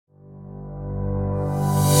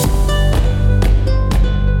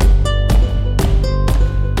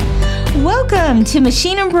Welcome to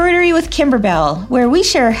Machine Embroidery with Kimberbell, where we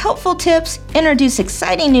share helpful tips, introduce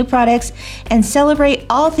exciting new products, and celebrate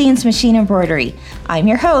all things machine embroidery. I'm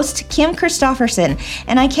your host, Kim Christofferson,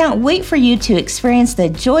 and I can't wait for you to experience the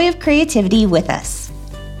joy of creativity with us.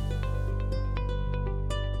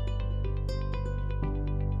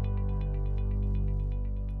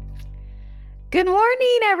 Good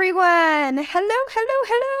morning, everyone.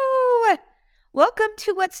 Hello. Welcome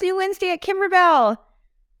to What's New Wednesday at Kimberbell.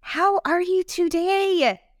 How are you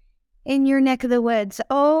today in your neck of the woods?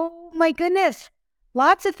 Oh my goodness,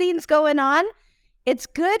 lots of things going on. It's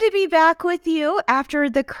good to be back with you after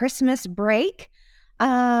the Christmas break.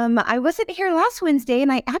 I wasn't here last Wednesday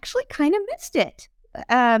and I actually kind of missed it.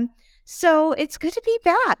 So it's good to be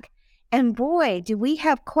back. And boy, do we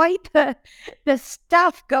have quite the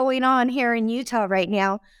stuff going on here in Utah right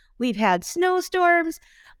now. We've had snowstorms.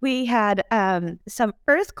 We had some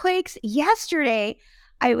earthquakes. Yesterday,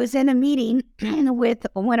 I was in a meeting with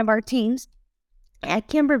one of our teams at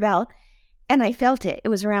Kimberbell, and I felt it. It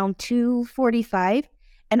was around 2:45,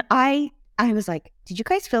 and I was like, "Did you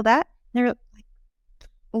guys feel that?" And they're like,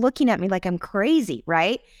 looking at me like I'm crazy,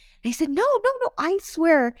 right? And I said, No, I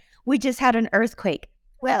swear we just had an earthquake.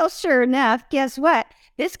 Well, sure enough, guess what?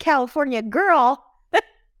 This California girl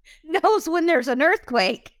knows when there's an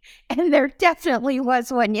earthquake, and there definitely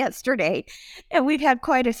was one yesterday, and we've had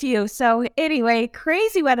quite a few. So anyway,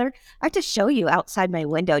 crazy weather. I have to show you outside my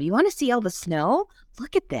window. Do you want to see all the snow?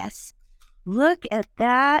 Look at this. Look at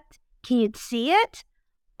that. Can you see it?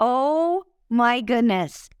 Oh my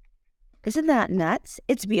goodness. Isn't that nuts?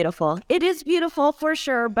 It's beautiful. It is beautiful for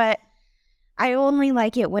sure, but I only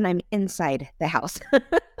like it when I'm inside the house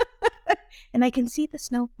and I can see the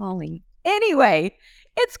snow falling. Anyway,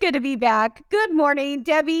 it's good to be back. Good morning,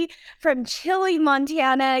 Debbie from Chile,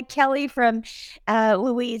 Montana, Kelly from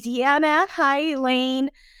Louisiana. Hi,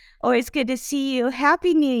 Elaine. Always good to see you.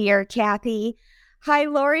 Happy New Year, Kathy. Hi,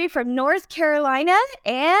 Lori from North Carolina.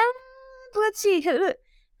 And let's see, who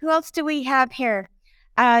else do we have here?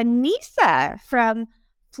 Nisa from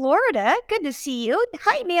Florida. Good to see you.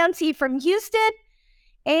 Hi, Nancy from Houston.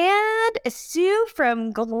 And Sue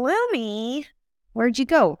from Gloomy. Where'd you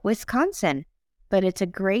go? Wisconsin. But it's a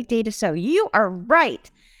great day to sew. You are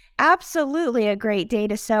right. Absolutely a great day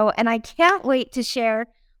to sew. And I can't wait to share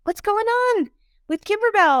what's going on with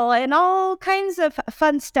Kimberbell and all kinds of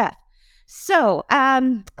fun stuff. So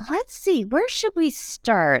let's see. Where should we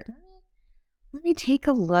start? Let me take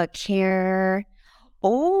a look here.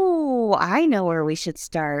 Oh, I know where we should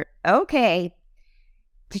start. Okay.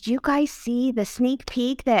 Did you guys see the sneak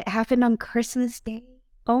peek that happened on Christmas Day?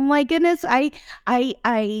 Oh my goodness. I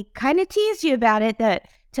kind of teased you about it, that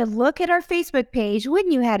to look at our Facebook page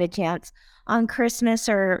when you had a chance on Christmas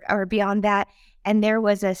or beyond that. And there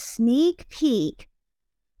was a sneak peek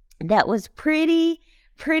that was pretty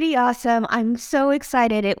awesome. I'm so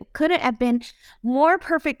excited. It couldn't have been more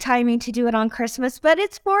perfect timing to do it on Christmas, but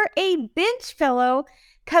it's for a bench pillow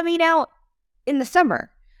coming out in the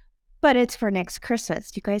summer, but it's for next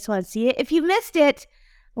Christmas. You guys want to see it? If you missed it,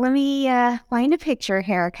 let me find a picture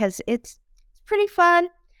here because it's pretty fun.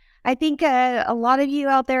 I think a lot of you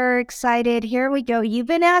out there are excited. Here we go. You've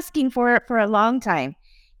been asking for it for a long time,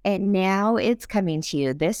 and now it's coming to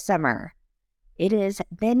you this summer. It is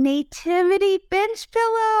the Nativity Bench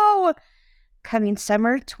Pillow coming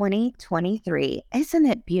summer 2023. Isn't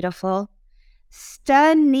it beautiful?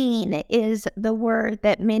 Stunning is the word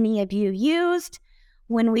that many of you used.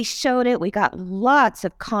 When we showed it, we got lots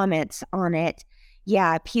of comments on it.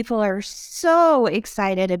 Yeah, people are so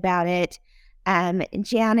excited about it.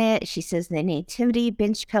 Janet, she says the Nativity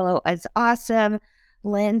Bench Pillow is awesome.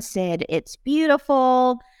 Lynn said it's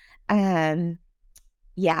beautiful.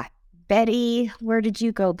 Yeah. Betty, where did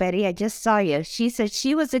you go, Betty? I just saw you. She said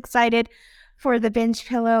she was excited for the bench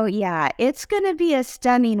pillow. Yeah, it's going to be a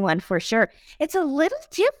stunning one for sure. It's a little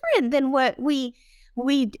different than what we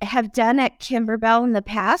have done at Kimberbell in the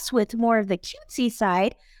past, with more of the cutesy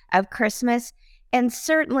side of Christmas. And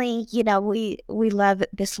certainly, you know, we love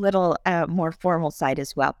this little more formal side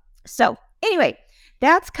as well. So anyway,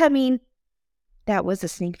 that's coming. That was a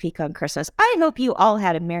sneak peek on Christmas. I hope you all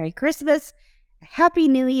had a Merry Christmas, a Happy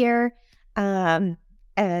New Year, a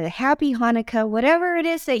Happy Hanukkah, whatever it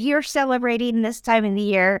is that you're celebrating this time of the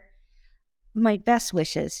year. My best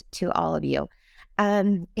wishes to all of you.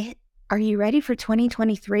 Are you ready for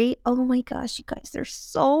 2023? Oh my gosh, you guys, there's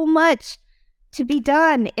so much to be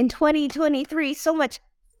done in 2023. So much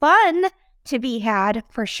fun to be had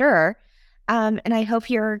for sure. And I hope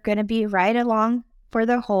you're going to be right along for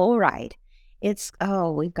the whole ride.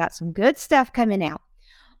 We've got some good stuff coming out.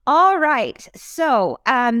 All right. So,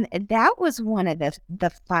 that was one of the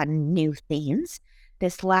fun new themes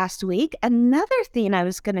this last week. Another theme I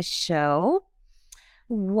was going to show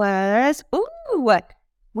was,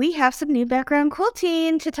 we have some new background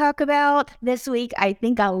quilting to talk about this week. I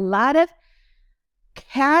think a lot of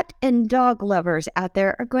cat and dog lovers out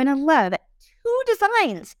there are going to love two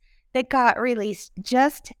designs that got released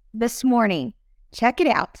just this morning. Check it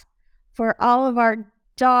out. For all of our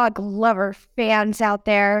dog lover fans out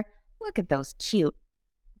there, look at those cute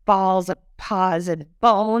balls of paws and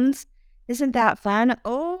bones. Isn't that fun?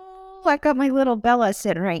 Oh, I got my little Bella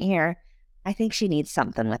sitting right here. I think she needs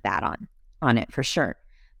something with that on it for sure.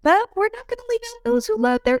 But we're not going to leave out those who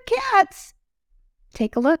love their cats.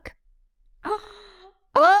 Take a look.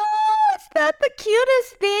 Oh, is that the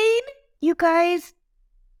cutest thing? You guys,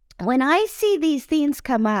 when I see these things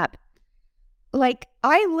come up, like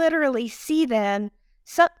I literally see them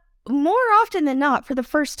more often than not for the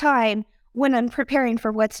first time when I'm preparing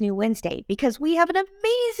for What's New Wednesday, because we have an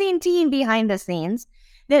amazing team behind the scenes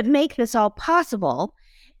that make this all possible.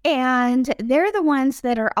 And they're the ones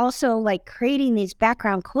that are also like creating these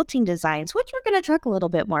background quilting designs, which we're going to talk a little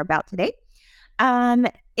bit more about today.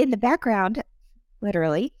 In the background,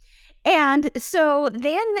 literally. And so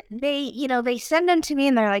then they send them to me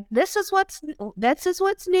and they're like, this is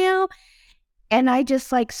what's new. And I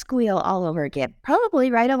just like squeal all over again, probably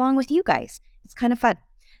right along with you guys. It's kind of fun.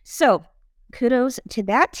 So kudos to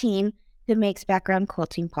that team that makes background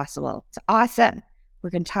quilting possible. It's awesome. We're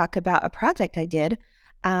going to talk about a project I did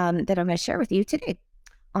that I'm going to share with you today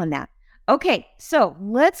on that. Okay, so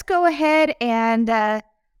let's go ahead and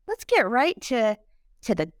let's get right to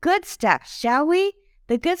the good stuff, shall we?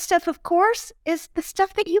 The good stuff, of course, is the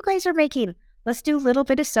stuff that you guys are making. Let's do a little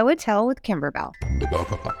bit of show and tell with Kimberbell.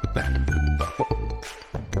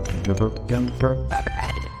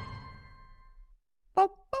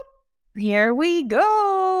 Here we go.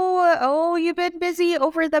 Oh, you've been busy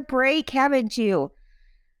over the break, haven't you?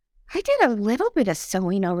 I did a little bit of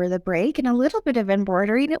sewing over the break and a little bit of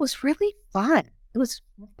embroidery, and it was really fun. It was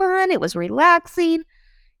fun. It was relaxing.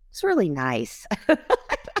 It's really nice. I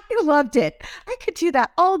loved it. I could do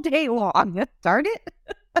that all day long. Darn it.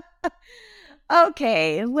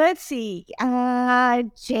 Okay, let's see. Jane,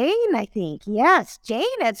 I think. Yes,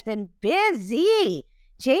 Jane has been busy.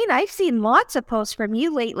 Jane, I've seen lots of posts from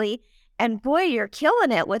you lately, and boy, you're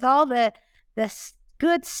killing it with all the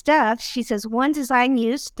good stuff. She says, one design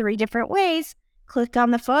used 3 different ways. Click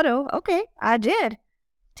on the photo. Okay, I did.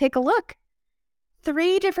 Take a look.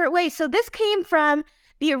 3 different ways. So this came from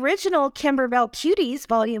the original Kimberbell Cuties,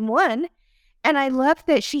 Volume 1. And I love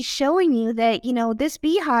that she's showing you that, this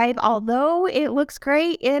beehive, although it looks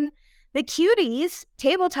great in the Cuties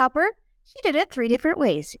table topper, she did it 3 different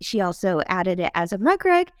ways. She also added it as a mug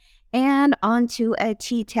rug and onto a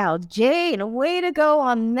tea towel. Jane, way to go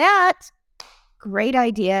on that. Great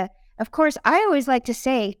idea. Of course, I always like to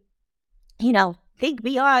say, think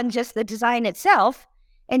beyond just the design itself.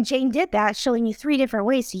 And Jane did that, showing you 3 different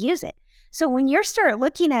ways to use it. So when you start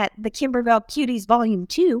looking at the Kimberbell Cuties Volume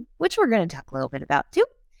 2, which we're going to talk a little bit about too,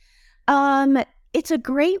 it's a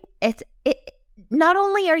great, not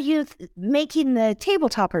only are you making the table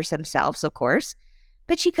toppers themselves, of course,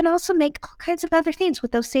 but you can also make all kinds of other things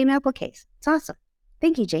with those same appliques. It's awesome.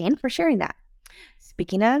 Thank you, Jane, for sharing that.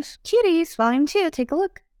 Speaking of Cuties, Volume 2, take a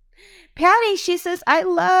look. Patty, she says, I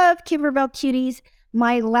love Kimberbell Cuties,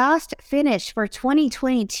 my last finish for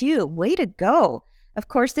 2022. Way to go. Of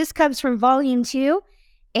course, this comes from Volume 2,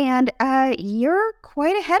 and you're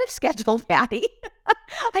quite ahead of schedule, Patty.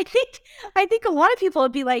 I think a lot of people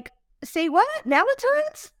would be like, say what?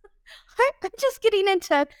 Valentine's? I'm just getting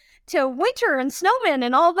into winter and snowmen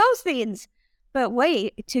and all those things. But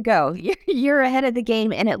way to go. You're ahead of the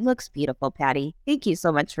game, and it looks beautiful, Patty. Thank you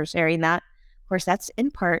so much for sharing that. Of course, that's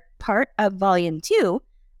in part of Volume 2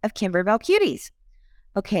 of Kimberbell Cuties.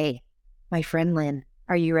 Okay, my friend Lynn,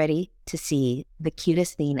 are you ready to see the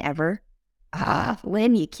cutest thing ever?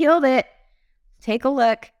 Lynn, you killed it. Take a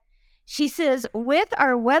look. She says, with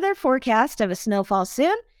our weather forecast of a snowfall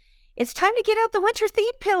soon, it's time to get out the winter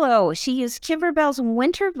theme pillow. She used Kimberbell's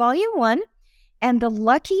Winter Volume 1 and the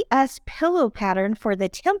Lucky Us pillow pattern for the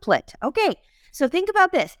template. Okay, so think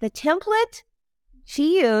about this. The template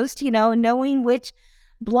she used, knowing which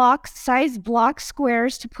size block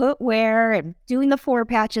squares to put where and doing the 4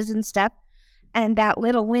 patches and stuff, and that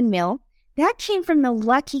little windmill, that came from the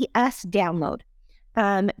Lucky Us download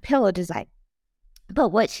pillow design. But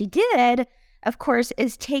what she did, of course,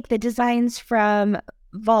 is take the designs from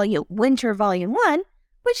Winter Volume 1,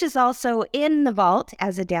 which is also in the vault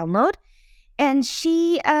as a download, and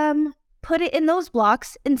she put it in those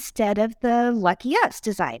blocks instead of the Lucky Us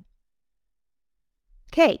design.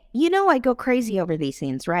 Okay, you know I go crazy over these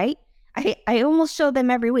things, right? I almost show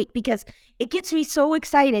them every week because it gets me so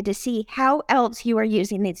excited to see how else you are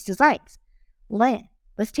using these designs. Len,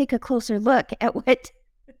 let's take a closer look at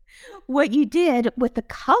what you did with the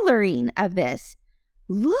coloring of this.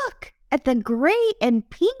 Look at the gray and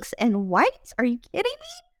pinks and whites. Are you kidding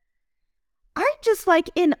me? I'm just like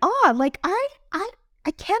in awe. Like I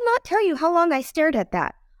cannot tell you how long I stared at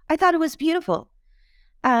that. I thought it was beautiful.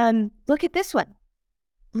 Look at this one.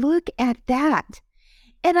 Look at that.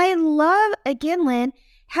 And I love, again, Lynn,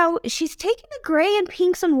 how she's taking the gray and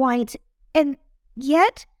pinks and whites, and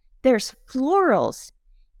yet there's florals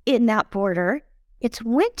in that border. It's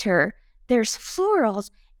winter. There's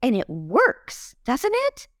florals, and it works, doesn't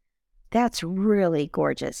it? That's really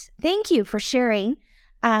gorgeous. Thank you for sharing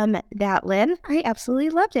that, Lynn. I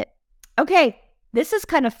absolutely loved it. Okay, this is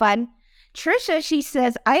kind of fun. Trisha, she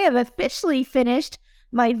says, I have officially finished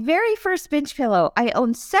my very first bench pillow. I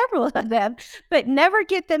own several of them, but never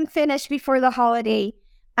get them finished before the holiday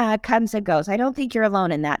comes and goes. I don't think you're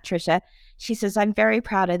alone in that, Trisha. She says, I'm very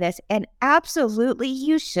proud of this, and absolutely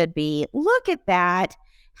you should be. Look at that.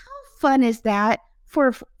 How fun is that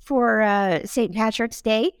for St. Patrick's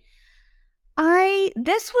Day?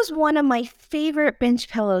 This was one of my favorite bench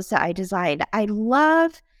pillows that I designed. I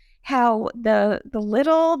love how the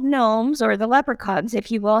little gnomes, or the leprechauns,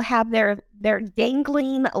 if you will, have their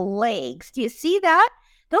dangling legs. Do you see that?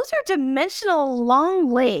 Those are dimensional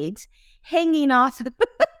long legs hanging off of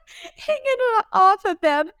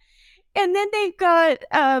them. And then they've got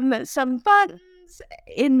some buttons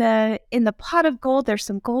in the pot of gold. There's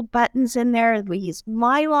some gold buttons in there. We use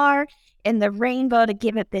mylar and the rainbow to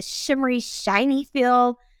give it this shimmery, shiny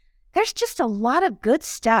feel. There's just a lot of good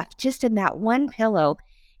stuff just in that one pillow.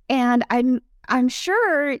 And I'm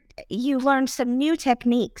sure you learned some new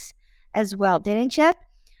techniques as well, didn't you?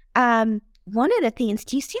 One of the things,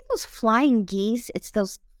 do you see those flying geese? It's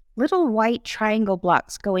those little white triangle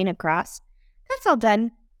blocks going across. That's all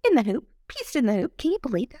done in the hoop, pieced in the hoop. Can you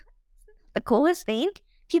believe that? The coolest thing?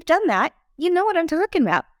 If you've done that, you know what I'm talking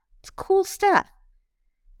about. It's cool stuff.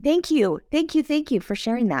 Thank you for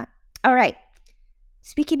sharing that. All right.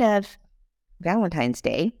 Speaking of Valentine's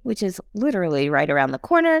Day, which is literally right around the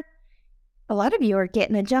corner, a lot of you are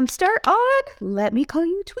getting a jump start on Let Me Call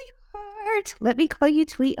You Tweetheart. Let me call you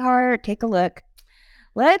Tweetheart. Take a look.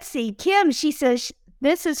 Let's see. Kim, she says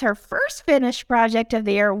this is her first finished project of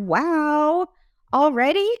the year. Wow.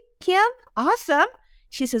 Already, Kim? Awesome.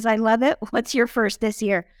 She says, I love it. What's your first this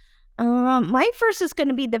year? My first is going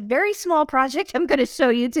to be the very small project I'm going to show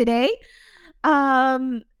you today.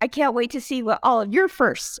 I can't wait to see what all of your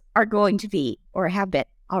firsts are going to be, or have been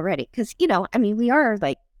already. Because, we are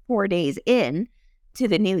like 4 days in to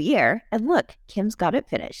the new year. And look, Kim's got it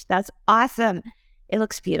finished. That's awesome. It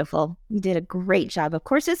looks beautiful. You did a great job. Of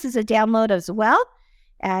course, this is a download as well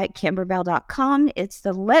at Kimberbell.com. It's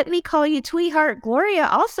the Let Me Call You Tweetheart. Gloria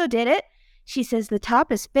also did it. She says the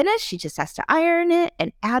top is finished. She just has to iron it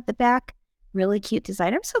and add the back. Really cute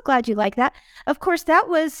design. I'm so glad you like that. Of course, that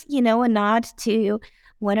was, a nod to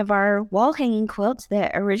one of our wall hanging quilts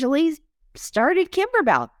that originally started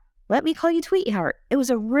Kimberbell. Let Me Call You Tweetheart. It was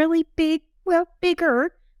a really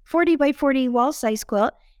bigger 40 by 40 wall size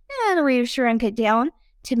quilt, and we shrunk it down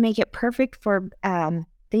to make it perfect for the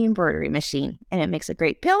embroidery machine. And it makes a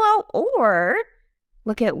great pillow. Or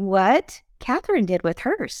look at what Catherine did with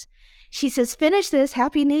hers. She says, finish this.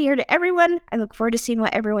 Happy New Year to everyone. I look forward to seeing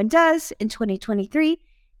what everyone does in 2023.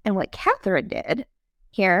 And what Catherine did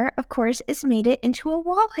here, of course, is made it into a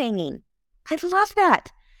wall hanging. I love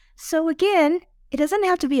that. So again, it doesn't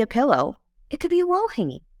have to be a pillow. It could be a wall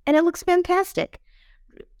hanging. And it looks fantastic.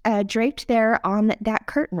 Draped there on that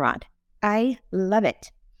curtain rod. I love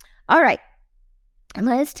it. All right.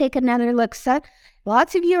 Let's take another look. So,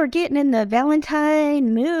 lots of you are getting in the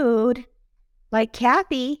Valentine mood. Like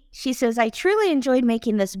Kathy, she says, I truly enjoyed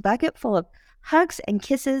making this bucket full of hugs and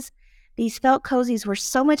kisses. These felt cozies were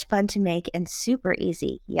so much fun to make and super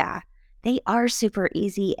easy. Yeah, they are super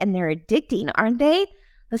easy and they're addicting, aren't they?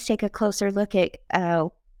 Let's take a closer look at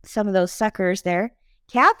some of those suckers there.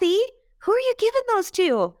 Kathy, who are you giving those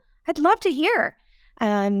to? I'd love to hear.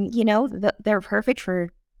 They're perfect for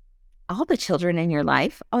all the children in your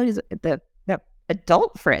life, all the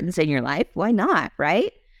adult friends in your life. Why not,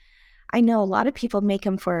 right? I know a lot of people make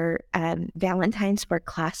them for Valentine's for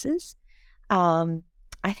classes.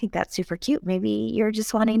 I think that's super cute. Maybe you're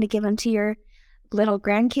just wanting to give them to your little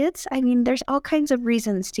grandkids. I mean, there's all kinds of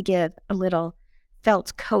reasons to give a little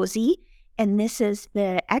felt cozy. And this is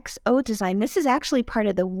the XO design. This is actually part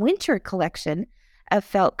of the winter collection of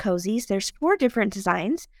felt cozies. There's 4 different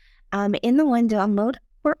designs in the one download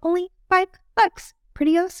for only $5.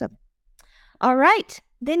 Pretty awesome. All right.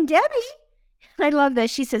 Then Debbie, I love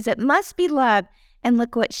this. She says, it must be love. And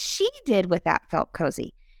look what she did with that felt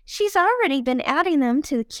cozy. She's already been adding them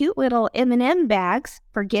to the cute little M&M bags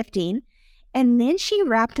for gifting. And then she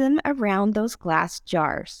wrapped them around those glass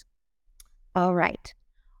jars. All right.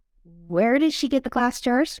 Where did she get the glass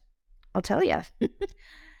jars? I'll tell you.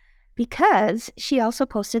 Because she also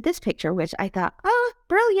posted this picture, which I thought, oh,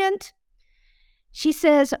 brilliant. She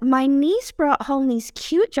says, my niece brought home these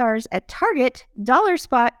cute jars at Target, dollar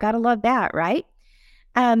spot. Gotta love that, right?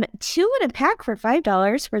 2 in a pack for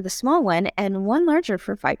 $5 for the small one and 1 larger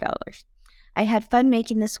for $5. I had fun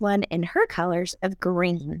making this one in her colors of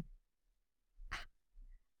green.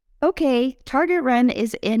 Okay, Target run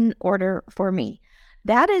is in order for me.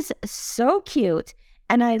 That is so cute.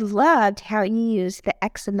 And I loved how you used the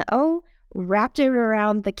X and the O, wrapped it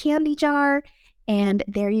around the candy jar, and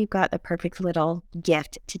there you've got the perfect little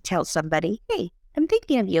gift to tell somebody, hey, I'm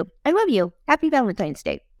thinking of you. I love you. Happy Valentine's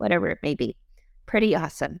Day, whatever it may be. Pretty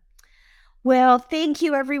awesome. Well, thank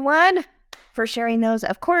you, everyone, for sharing those.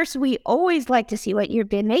 Of course, we always like to see what you've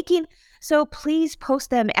been making, so please post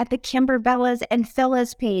them at the Kimberbellas and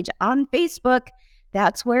Fellas page on Facebook.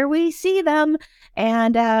 That's where we see them.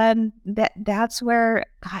 And that's where,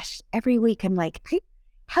 gosh, every week I'm like,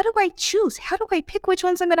 how do I choose? How do I pick which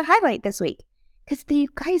ones I'm going to highlight this week? Because you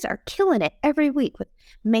guys are killing it every week with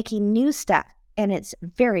making new stuff. And it's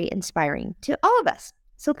very inspiring to all of us.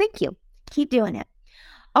 So thank you. Keep doing it.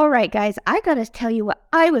 All right, guys, I got to tell you what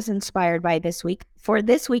I was inspired by this week for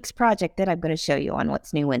this week's project that I'm going to show you on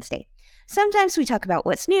What's New Wednesday. Sometimes we talk about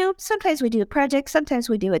what's new. Sometimes we do a project. Sometimes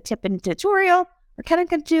we do a tip and tutorial. We're kind of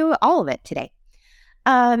going to do all of it today.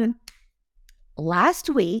 Last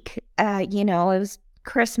week, it was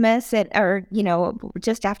Christmas or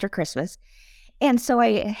just after Christmas. And so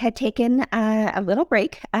I had taken a little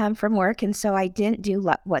break from work, and so I didn't do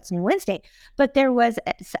What's New Wednesday. But there was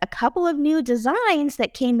a couple of new designs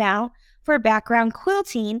that came out for background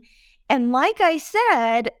quilting. And like I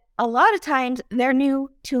said, a lot of times they're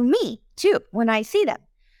new to me, too, when I see them.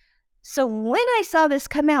 So when I saw this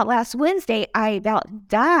come out last Wednesday, I about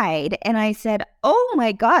died, and I said, oh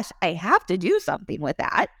my gosh, I have to do something with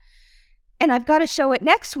that. And I've got to show it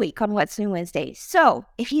next week on What's New Wednesday. So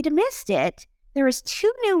if you'd missed it, there was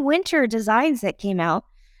 2 new winter designs that came out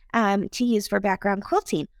to use for background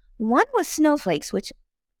quilting. One was snowflakes, which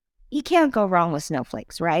you can't go wrong with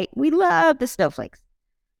snowflakes, right? We love the snowflakes.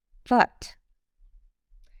 But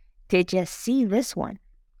did you see this one?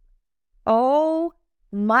 Oh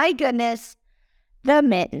my goodness, the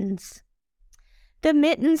mittens. The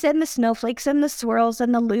mittens and the snowflakes and the swirls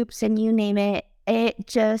and the loops and you name it. It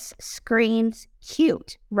just screams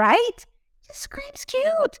cute, right? Just screams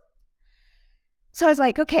cute. So I was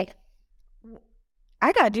like, okay,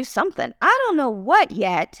 I got to do something. I don't know what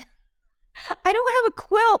yet. I don't have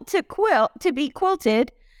a quilt to be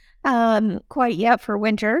quilted quite yet for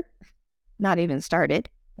winter. Not even started,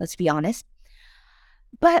 let's be honest.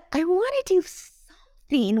 But I want to do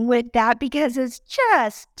something with that because it's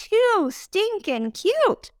just too stinking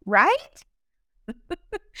cute, right?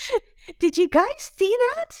 Did you guys see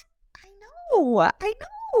that? I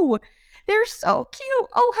know. They're so cute.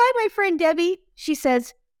 Oh, hi, my friend Debbie. She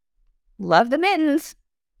says, love the mittens.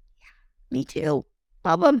 Yeah, me too.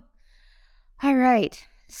 Love them. All right.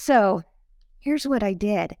 So here's what I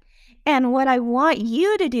did. And what I want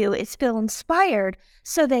you to do is feel inspired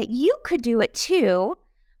so that you could do it too.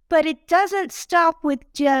 But it doesn't stop with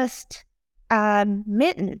just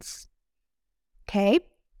mittens. Okay?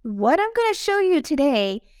 What I'm going to show you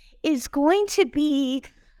today is going to be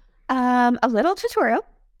a little tutorial.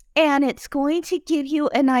 And it's going to give you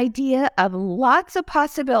an idea of lots of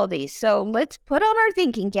possibilities. So let's put on our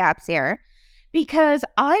thinking caps here because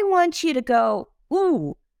I want you to go,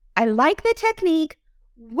 ooh, I like the technique.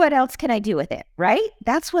 What else can I do with it, right?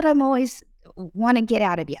 That's what I'm always want to get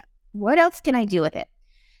out of you. What else can I do with it?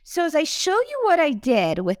 So as I show you what I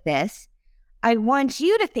did with this, I want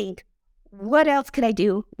you to think, what else could I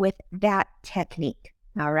do with that technique?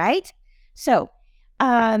 All right. So,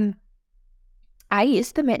 I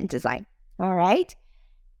used the mitten design, all right?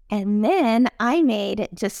 And then I made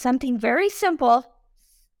just something very simple,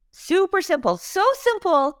 super simple, so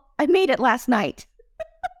simple, I made it last night.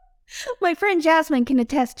 My friend Jasmine can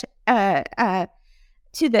attest to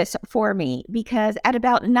this for me because at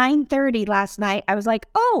about 9:30 last night, I was like,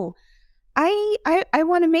 oh, I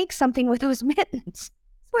want to make something with those mittens.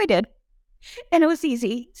 So I did. And it was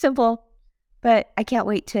easy, simple, but I can't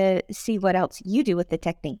wait to see what else you do with the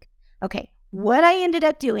technique. Okay. What I ended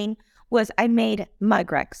up doing was I made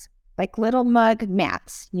mug rugs, like little mug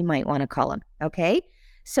mats, you might want to call them. Okay.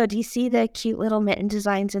 So do you see the cute little mitten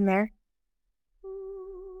designs in there?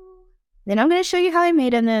 Then I'm going to show you how I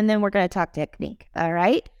made them, and then we're going to talk technique. All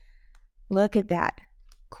right. Look at that.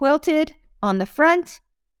 Quilted on the front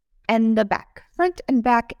and the back. Front and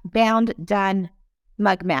back, bound, done,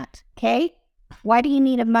 mug mat. Okay. Why do you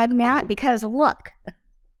need a mug mat? Because look,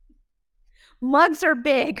 mugs are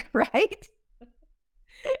big, right?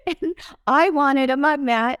 And I wanted a mug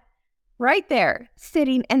mat right there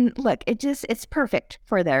sitting, and look, it's perfect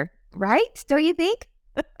for there, right? Don't you think?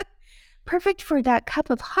 Perfect for that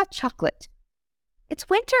cup of hot chocolate. It's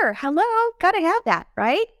winter. Hello, gotta have that,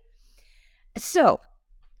 right? So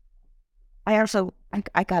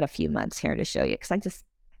I got a few mugs here to show you because I just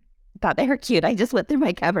thought they were cute. I just went through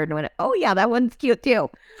my cupboard and went, oh yeah, that one's cute too.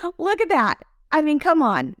 Look at that. I mean, come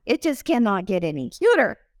on. It just cannot get any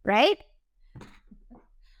cuter, right?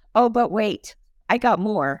 Oh, but wait, I got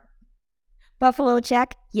more. Buffalo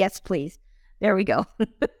check? Yes, please. There we go.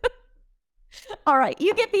 All right,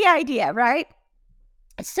 you get the idea, right?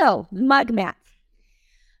 So, mug mats.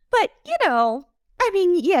 But, I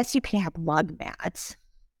mean, yes, you can have mug mats,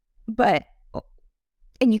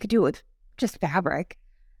 and you could do it with just fabric,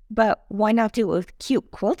 but why not do it with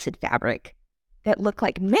cute quilted fabric that look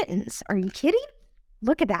like mittens? Are you kidding?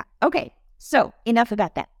 Look at that. Okay, so enough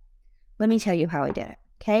about that. Let me tell you how I did it,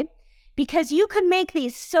 okay? Because you could make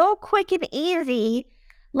these so quick and easy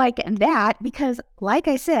like that, because like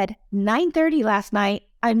I said, 9:30 last night,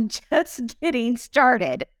 I'm just getting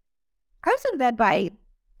started. I was in bed by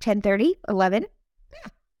 10:30, 11. Yeah,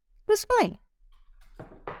 it was fine.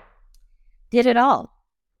 Did it all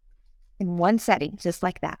in one setting, just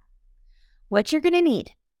like that. What you're going to need,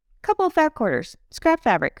 a couple of fat quarters, scrap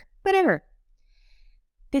fabric, whatever.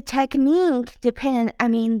 The technique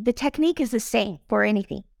the technique is the same for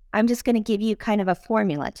anything. I'm just going to give you kind of a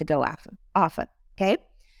formula to go off of, okay?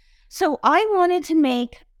 So I wanted to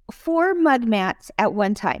make 4 mug mats at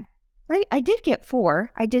one time, right? I did get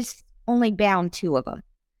 4. I just only bound 2 of them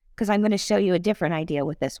because I'm going to show you a different idea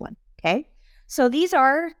with this one, okay? So these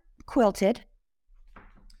are quilted,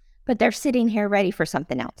 but they're sitting here ready for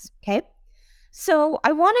something else, okay? So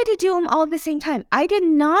I wanted to do them all at the same time. I did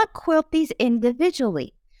not quilt these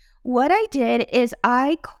individually. What I did is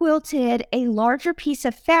I quilted a larger piece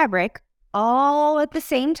of fabric all at the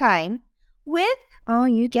same time with, oh,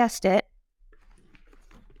 you guessed it,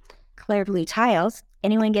 clear blue tiles.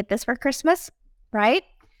 Anyone get this for Christmas? Right?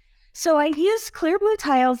 So I used clear blue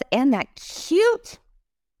tiles and that cute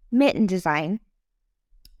mitten design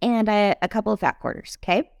and a couple of fat quarters,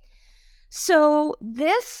 okay? So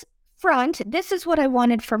this is what I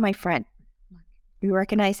wanted for my friend. You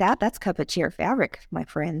recognize that? That's Cup-a-Cheer fabric, my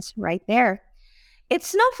friends, right there. It's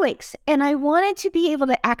snowflakes, and I wanted to be able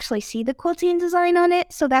to actually see the quilting design on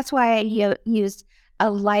it, so that's why I used a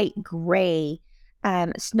light gray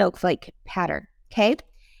snowflake pattern, okay?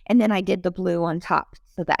 And then I did the blue on top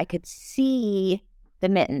so that I could see the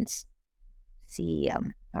mittens. See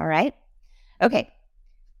them, all right? Okay.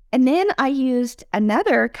 And then I used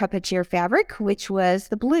another Cup-a-Cheer fabric, which was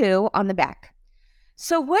the blue on the back.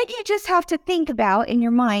 So what you just have to think about in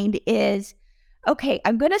your mind is, okay,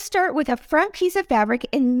 I'm going to start with a front piece of fabric.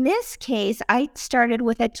 In this case, I started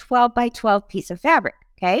with a 12 by 12 piece of fabric,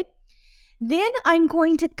 okay? Then I'm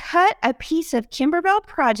going to cut a piece of Kimberbell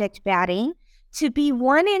project batting to be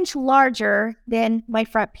 1 inch larger than my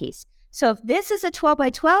front piece. So if this is a 12 by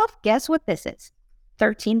 12, guess what this is?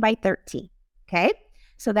 13 by 13, okay?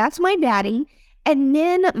 So that's my batting. And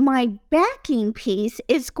then my backing piece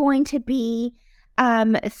is going to be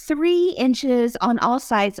 3 inches on all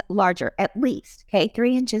sides larger, at least, okay?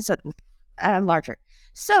 3 inches larger.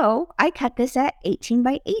 So I cut this at 18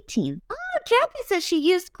 by 18. Oh, Kathy says she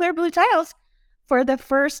used clear blue tiles for the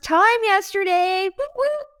first time yesterday. Woo woo.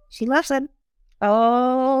 She loves them.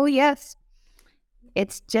 Oh, yes.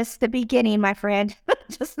 It's just the beginning, my friend.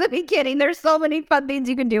 Just the beginning. There's so many fun things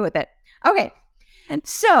you can do with it. Okay. And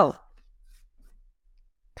so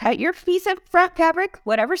cut your piece of front fabric,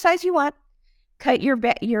 whatever size you want. Cut your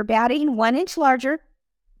batting 1 inch larger.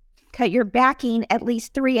 Cut your backing at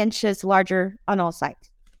least 3 inches larger on all sides.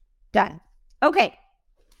 Done. Okay.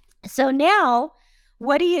 So now,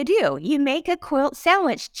 what do? You make a quilt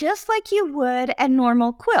sandwich just like you would a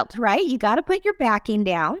normal quilt, right? You got to put your backing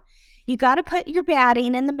down. You got to put your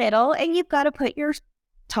batting in the middle, and you've got to put your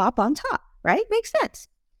top on top, right? Makes sense.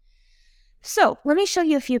 So let me show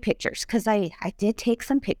you a few pictures because I did take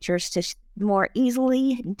some pictures to more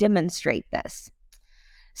easily demonstrate this.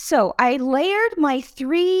 So I layered my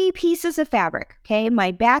 3 pieces of fabric, okay?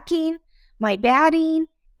 My backing, my batting,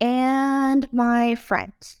 and my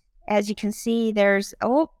front. As you can see, there's,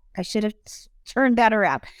 I should have turned that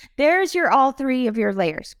around. There's all 3 of your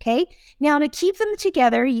layers, okay? Now, to keep them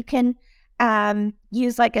together, you can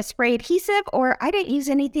use like a spray adhesive, or I didn't use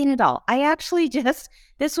anything at all. I actually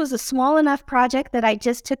this was a small enough project that I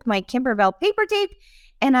just took my Kimberbell paper tape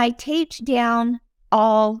and I taped down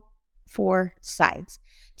all 4 sides.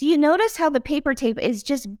 Do you notice how the paper tape is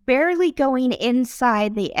just barely going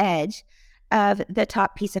inside the edge of the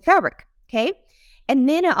top piece of fabric, okay? And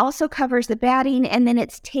then it also covers the batting, and then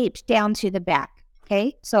it's taped down to the back,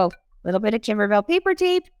 okay? So a little bit of Kimberbell paper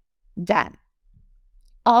tape, done.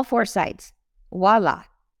 All 4 sides, voila.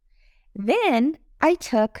 Then I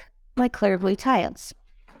took my clear blue tiles.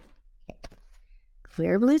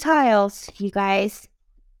 Clear blue tiles, you guys,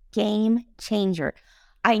 game changer.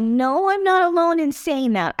 I know I'm not alone in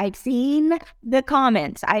saying that. I've seen the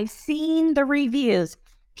comments. I've seen the reviews.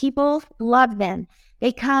 People love them.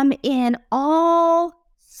 They come in all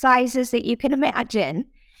sizes that you can imagine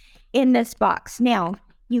in this box. Now,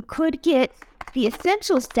 you could get the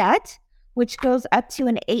essential set, which goes up to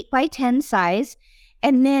an 8x10 size.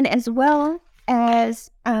 And then as well as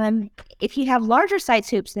if you have larger size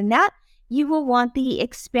hoops than that, you will want the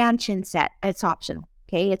expansion set. It's optional.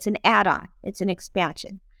 Okay, it's an add-on. It's an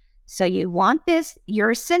expansion. So you want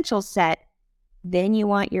your essential set, then you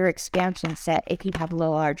want your expansion set if you have a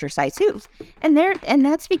little larger size hoops. And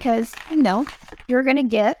that's because, you're going to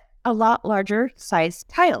get a lot larger size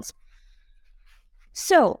tiles.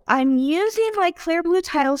 So I'm using my clear blue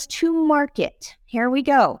tiles to mark it. Here we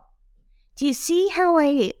go. Do you see how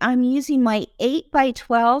I'm using my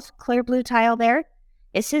 8x12 clear blue tile there?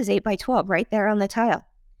 It says 8x12 right there on the tile.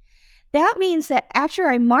 That means that after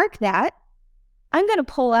I mark that, I'm going to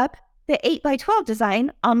pull up the 8x12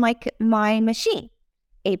 design on my machine.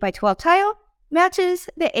 8x12 tile matches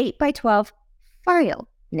the 8x12 file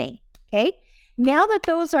name, okay? Now that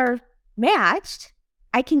those are matched,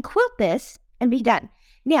 I can quilt this and be done.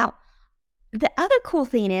 Now, the other cool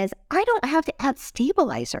thing is I don't have to add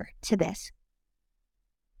stabilizer to this.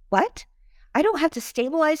 What? I don't have to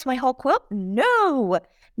stabilize my whole quilt? No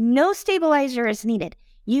stabilizer is needed.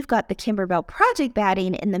 You've got the Kimberbell project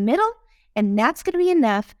batting in the middle, and that's going to be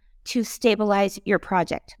enough to stabilize your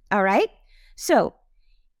project. All right? So,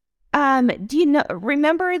 do you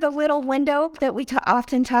remember the little window that we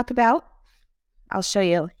often talk about? I'll show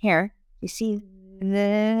you here. You see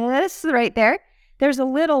this right there? There's a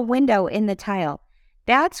little window in the tile.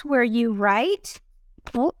 That's where you write.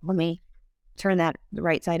 Oh, let me turn that the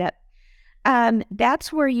right side up.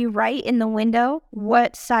 That's where you write in the window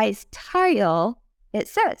what size tile it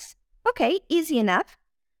says. Okay, easy enough.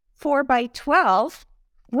 4x12.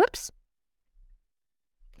 Whoops.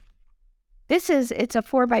 It's a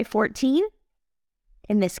 4x14.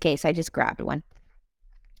 In this case, I just grabbed one.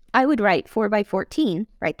 I would write 4x14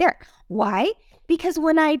 right there. Why? Because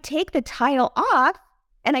when I take the tile off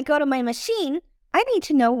and I go to my machine, I need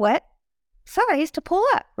to know what size to pull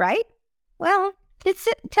up, right? Well, it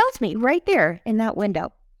tells me right there in that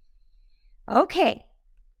window. Okay.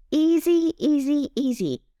 Easy, easy,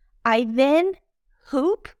 easy. I then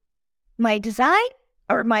hoop my design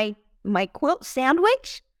or my quilt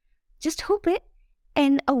sandwich. Just hoop it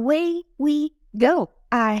and away we go.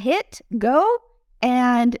 I hit go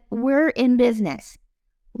and we're in business.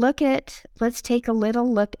 Let's take a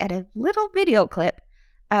little look at a little video clip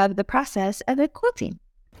of the process of quilting.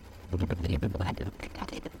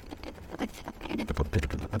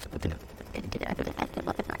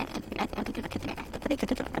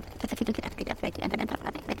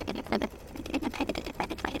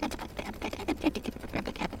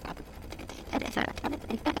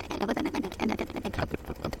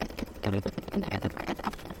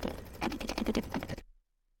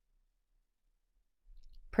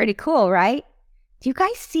 Pretty cool, right? Do you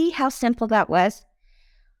guys see how simple that was?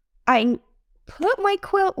 I put my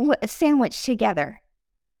quilt sandwich together.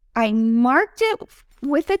 I marked it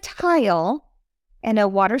with a tile and a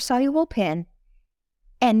water-soluble pen,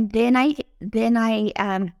 and then I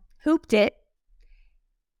hooped it,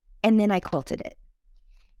 and then I quilted it.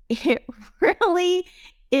 It really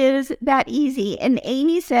is that easy. And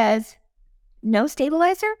Amy says, no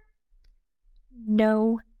stabilizer?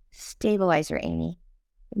 No stabilizer, Amy.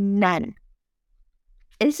 None.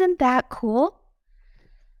 Isn't that cool?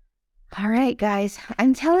 All right, guys,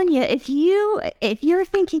 I'm telling you, if you're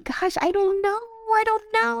thinking, gosh, I don't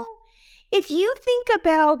know. If you think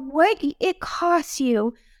about what it costs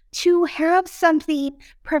you to have something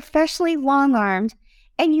professionally long-armed,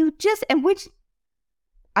 and which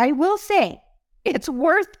I will say, it's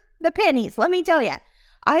worth the pennies. Let me tell you,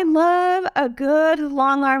 I love a good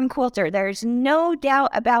long-arm quilter. There's no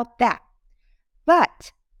doubt about that.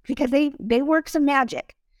 But because they work some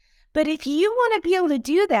magic. But if you want to be able to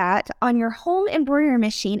do that on your home embroidery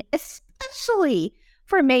machine, especially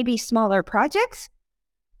for maybe smaller projects,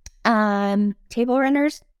 table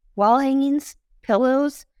runners, wall hangings,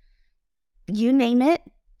 pillows, you name it.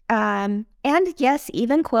 And yes,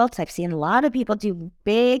 even quilts. I've seen a lot of people do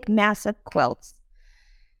big, massive quilts.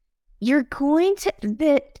 You're going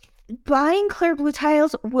to, buying clear blue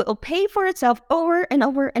tiles will pay for itself over and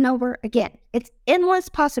over and over again. It's endless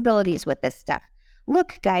possibilities with this stuff.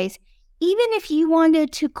 Look, guys, even if you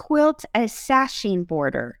wanted to quilt a sashing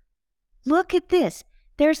border, look at this.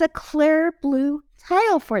 There's a clear blue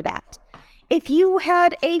tile for that. If you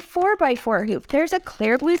had a 4x4 hoop, there's a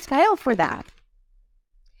clear blue tile for that.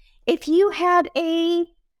 If you had a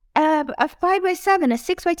 5x7, a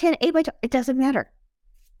 6x10, 8x12, it doesn't matter.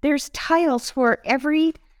 There's tiles for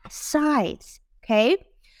every size, okay?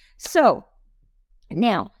 So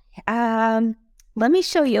now, let me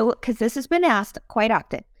show you, because this has been asked quite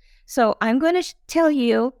often. So I'm going to tell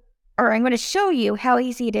you, or I'm going to show you how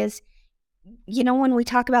easy it is. You know, when we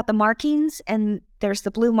talk about the markings, and there's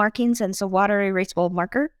the blue markings, and so water erasable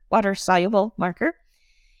marker, water soluble marker,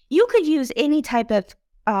 you could use any type of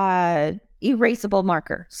erasable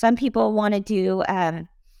marker. Some people want to do,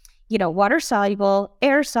 water soluble,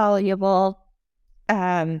 air soluble,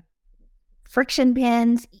 friction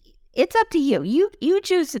pens. It's up to you. You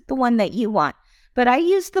choose the one that you want. But I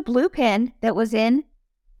used the blue pen that was in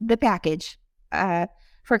the package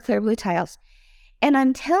for clear blue tiles. And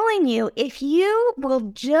I'm telling you, if you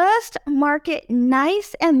will just mark it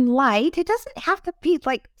nice and light, it doesn't have to be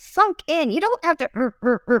like sunk in. You don't have to,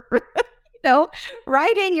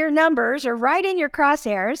 write in your numbers or write in your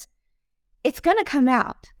crosshairs. It's going to come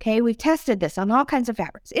out. Okay. We've tested this on all kinds of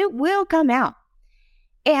fabrics. It will come out.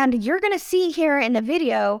 And you're going to see here in the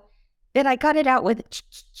video that I got it out with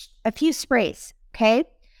a few sprays. Okay.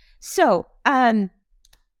 So,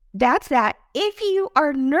 that's that. If you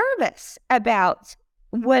are nervous about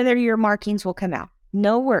whether your markings will come out,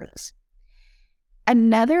 no worries.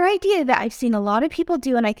 Another idea that I've seen a lot of people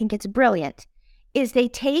do, and I think it's brilliant, is they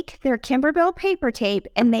take their Kimberbell paper tape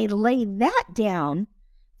and they lay that down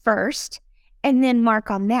first and then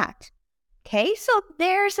mark on that. Okay, so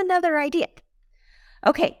there's another idea.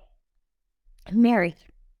 Okay, Mary,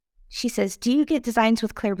 she says, do you get designs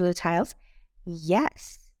with clear blue tiles?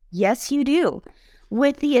 Yes, you do.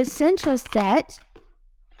 With the essential set,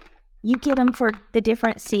 you get them for the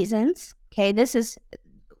different seasons. Okay, this is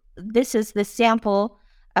the sample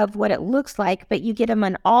of what it looks like, but you get them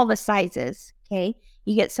in all the sizes. Okay,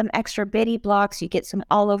 you get some extra bitty blocks, you get some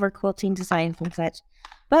all over quilting designs and such.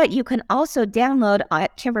 But you can also download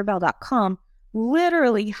at kimberbell.com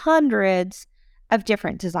literally hundreds of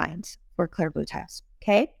different designs for clear blue tiles.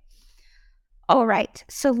 Okay. All right,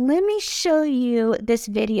 so let me show you this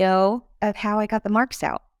video of how I got the marks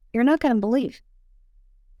out. You're not going to believe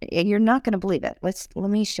it. Let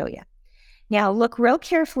me show you. Now look real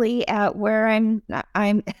carefully at where I'm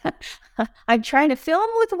I'm trying to film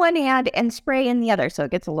with one hand and spray in the other, so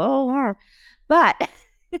it gets a little warm. But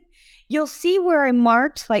you'll see where I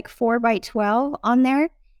marked like 4x12 on there,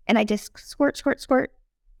 and I just squirt,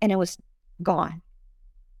 and it was gone.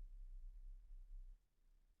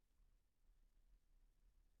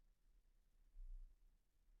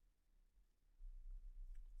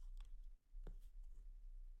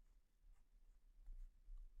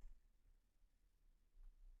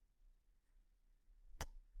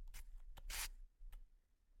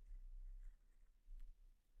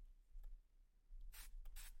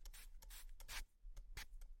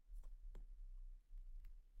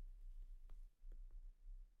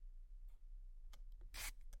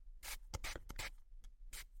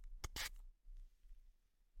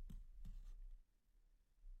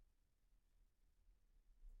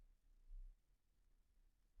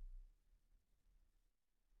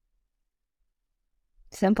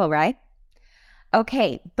 Simple, right?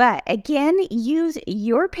 Okay, but again, use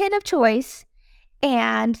your pen of choice,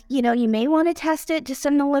 and you may want to test it just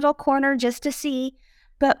in the little corner just to see,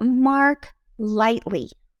 but mark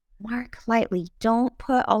lightly. Mark lightly. Don't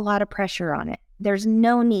put a lot of pressure on it. There's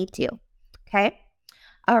no need to. Okay?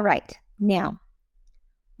 All right. Now,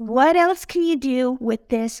 what else can you do with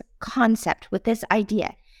this concept, with this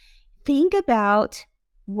idea? Think about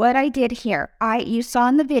what I did here. You saw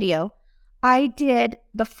in the video, I did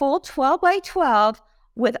the full 12x12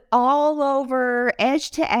 with all over edge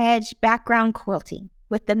to edge background quilting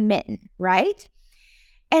with the mitten, right?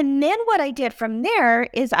 And then what I did from there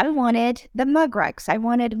is I wanted the mug rugs. I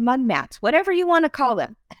wanted mug mats, whatever you want to call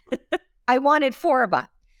them. I wanted 4 of them.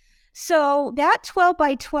 So that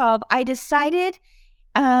 12x12, I decided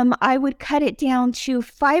I would cut it down to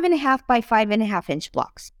 5.5 by 5.5 inch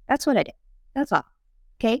blocks. That's what I did. That's all.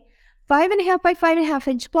 Okay. 5.5 by 5.5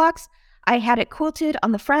 inch blocks. I had it quilted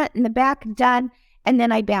on the front and the back, done, and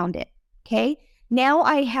then I bound it. Okay. Now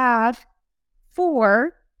I have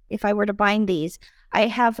 4, if I were to bind these, I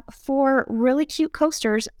have 4 really cute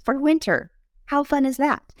coasters for winter. How fun is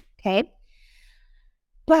that? Okay.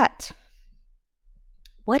 But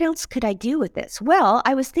what else could I do with this? Well,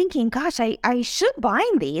 I was thinking, gosh, I should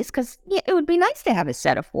bind these because it would be nice to have a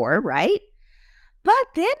set of 4, right? But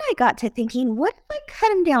then I got to thinking, what if I cut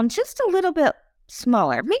them down just a little bit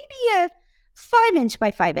smaller? Maybe a 5 inch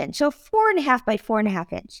by 5 inch, so 4.5 by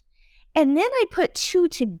 4.5 inch. And then I put 2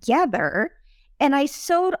 together and I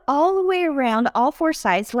sewed all the way around all 4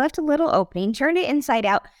 sides, left a little opening, turned it inside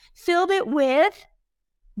out, filled it with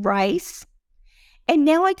rice. And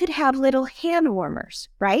now I could have little hand warmers,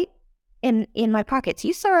 right? In my pockets.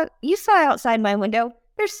 You saw outside my window.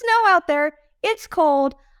 There's snow out there. It's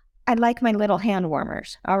cold. I like my little hand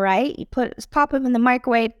warmers. All right. You pop them in the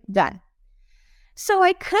microwave. Done. So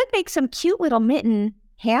I could make some cute little mitten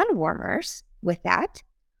hand warmers with that.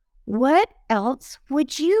 What else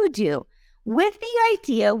would you do with the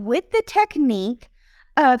idea, with the technique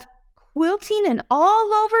of quilting an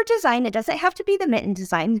all over design? It doesn't have to be the mitten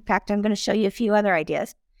design. In fact, I'm going to show you a few other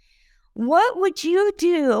ideas. What would you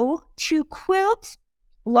do to quilt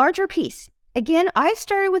larger piece? Again, I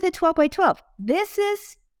started with a 12 by 12. This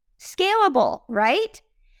is scalable, right?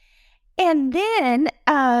 And then,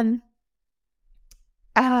 oh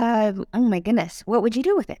my goodness, what would you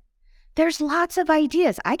do with it? There's lots of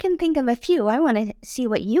ideas. I can think of a few. I want to see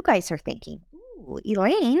what you guys are thinking. Ooh,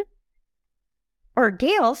 Elaine or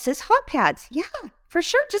Gail says hot pads. Yeah, for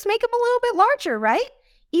sure. Just make them a little bit larger, right?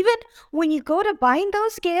 Even when you go to bind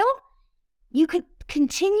those, Gail, you could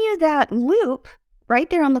continue that loop right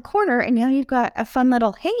there on the corner, and now you've got a fun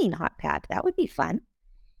little hanging hot pad. That would be fun.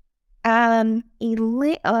 Let's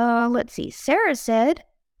see. Sarah said,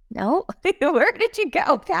 no, where did you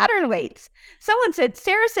go? Pattern weights. Someone said,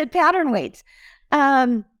 Sarah said pattern weights.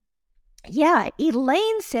 Yeah,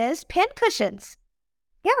 Elaine says pen cushions.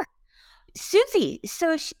 Yeah. Susie,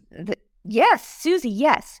 yes, Susie,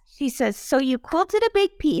 yes. She says, so you quilted a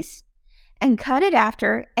big piece and cut it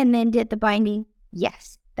after and then did the binding?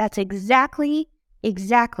 Yes, that's exactly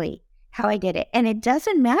how I did it. And it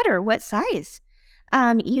doesn't matter what size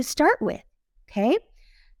you start with, okay?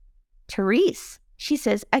 Therese, she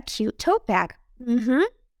says, a cute tote bag.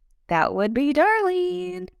 That would be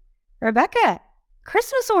darling. Rebecca,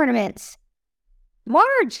 Christmas ornaments.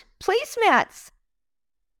 Marge, placemats.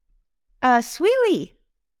 Sweelie,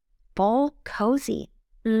 bowl cozy.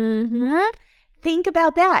 Think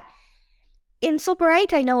about that.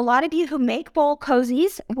 Inselbright, I know a lot of you who make bowl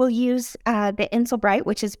cozies will use the Inselbright,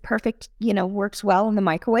 which is perfect, works well in the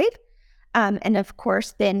microwave. And of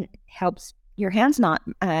course, then helps your hands not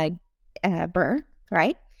burn,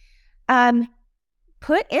 right?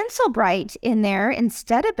 Put Inselbright in there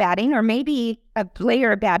instead of batting, or maybe a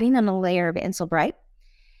layer of batting and a layer of Inselbright.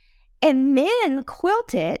 And then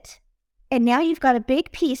quilt it. And now you've got a big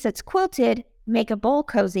piece that's quilted. Make a bowl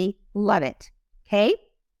cozy. Love it. Okay.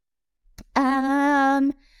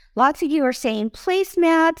 Lots of you are saying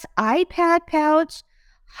placemats, iPad pouch,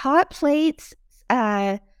 hot plates,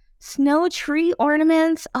 snow tree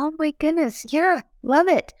ornaments. Oh my goodness. Yeah. Love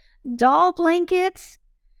it. Doll blankets.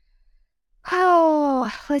 Oh,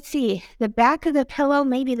 let's see. The back of the pillow,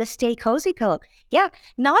 maybe the Stay Cozy pillow. Yeah.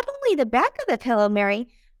 Not only the back of the pillow, Mary,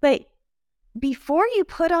 but before you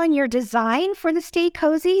put on your design for the Stay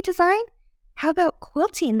Cozy design, how about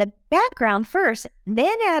quilting the background first,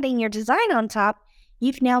 then adding your design on top?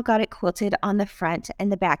 You've now got it quilted on the front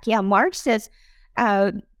and the back. Yeah, Marge says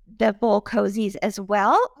the bowl cozies as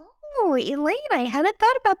well. Oh, Elaine, I hadn't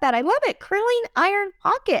thought about that. I love it. Curling iron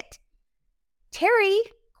pocket. Terry,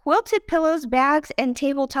 quilted pillows, bags, and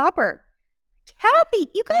table topper. Kathy,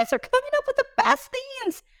 you guys are coming up with the best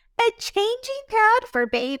things. A changing pad for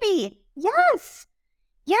baby. Yes.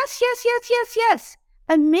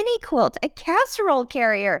 A mini quilt, a casserole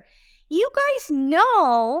carrier. You guys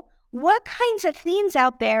know what kinds of things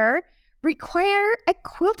out there require a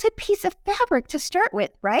quilted piece of fabric to start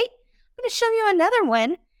with, right? I'm going to show you another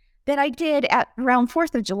one that I did at around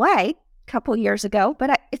 4th of July a couple years ago,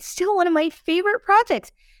 but it's still one of my favorite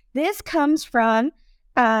projects. This comes from,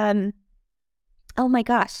 oh my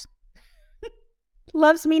gosh,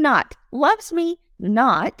 Loves Me Not,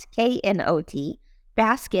 Knot,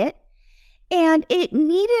 basket. And it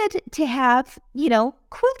needed to have,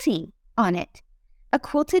 quilting on it, a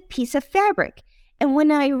quilted piece of fabric. And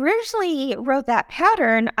when I originally wrote that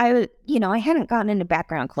pattern, I hadn't gotten into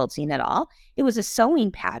background quilting at all. It was a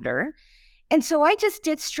sewing pattern. And so I just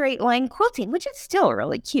did straight line quilting, which is still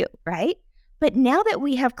really cute, right? But now that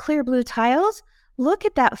we have clear blue tiles, look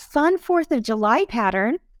at that fun 4th of July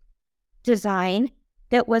pattern design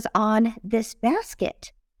that was on this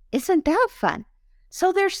basket. Isn't that fun?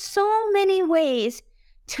 So there's so many ways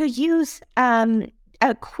to use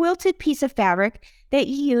a quilted piece of fabric that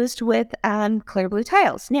you used with clear blue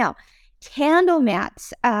tiles. Now, candle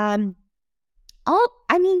mats, you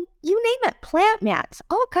name it, plant mats,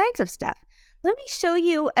 all kinds of stuff. Let me show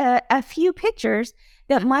you a few pictures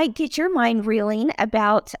that might get your mind reeling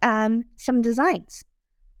about some designs.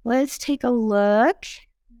 Let's take a look.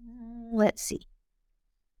 Let's see.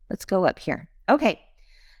 Let's go up here. Okay,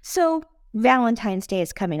 so Valentine's Day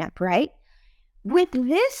is coming up, right? With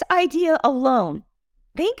this idea alone,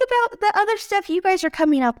 think about the other stuff you guys are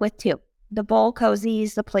coming up with too. The bowl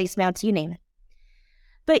cozies, the placemats, you name it.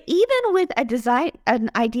 But even with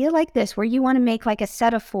an idea like this, where you want to make like a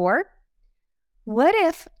set of 4, what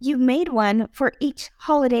if you made one for each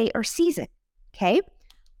holiday or season? Okay,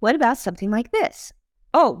 what about something like this?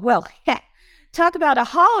 Oh, well, talk about a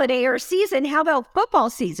holiday or season. How about football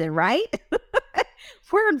season, right?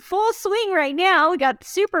 We're in full swing right now. We got the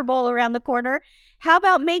Super Bowl around the corner. How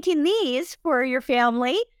about making these for your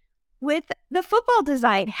family with the football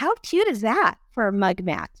design? How cute is that for a mug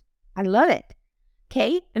mat? I love it.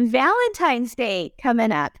 Okay, and Valentine's Day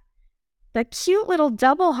coming up. The cute little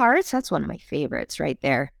double hearts, that's one of my favorites right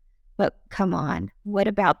there. But come on, what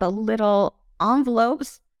about the little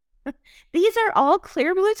envelopes? These are all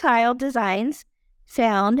clear blue tile designs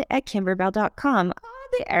found at Kimberbell.com. Oh,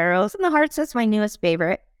 the arrows and the hearts, that's my newest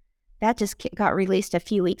favorite. That just got released a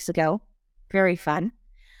few weeks ago. Very fun.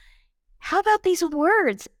 How about these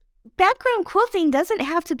words? Background quilting doesn't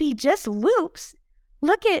have to be just loops.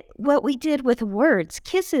 Look at what we did with words.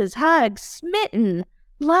 Kisses, hugs, smitten,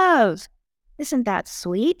 love. Isn't that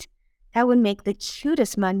sweet? That would make the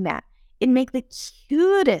cutest mug mat. It'd make the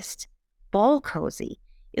cutest bowl cozy.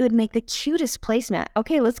 It would make the cutest placemat.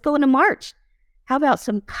 Okay, let's go into March. How about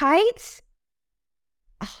some kites?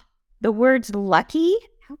 Oh, the words lucky.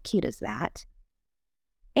 How cute is that?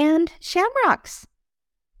 And shamrocks.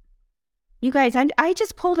 You guys, I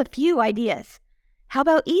just pulled a few ideas. How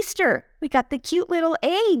about Easter? We got the cute little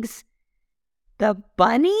eggs. The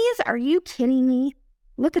bunnies? Are you kidding me?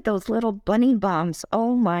 Look at those little bunny bombs.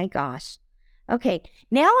 Oh my gosh. Okay,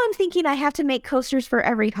 now I'm thinking I have to make coasters for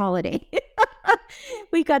every holiday.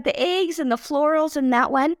 We got the eggs and the florals in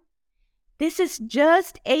that one. This is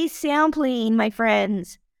just a sampling, my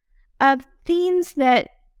friends, of things that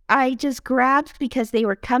I just grabbed because they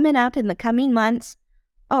were coming up in the coming months.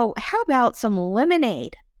 Oh, how about some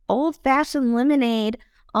lemonade? Old-fashioned lemonade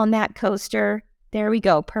on that coaster. There we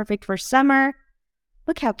go. Perfect for summer.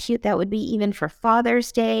 Look how cute that would be even for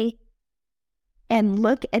Father's Day. And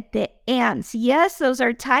look at the ants. Yes, those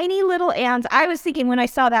are tiny little ants. I was thinking when I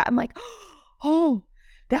saw that, I'm like, oh,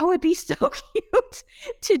 that would be so cute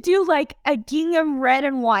to do like a gingham red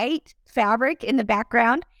and white fabric in the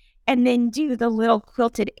background and then do the little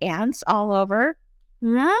quilted ants all over.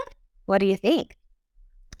 Huh? What do you think?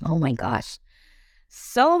 Oh my gosh.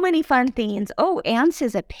 So many fun themes. Oh, Anne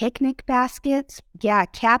says a picnic basket. Yeah,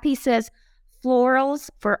 Cappy says florals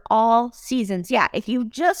for all seasons. Yeah, if you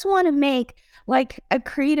just want to make like a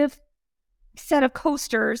creative set of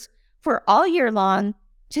coasters for all year long,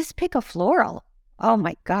 just pick a floral. Oh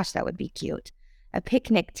my gosh, that would be cute. A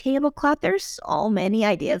picnic tablecloth. There's so many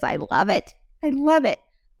ideas. I love it. I love it.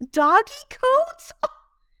 Doggy coats? Oh,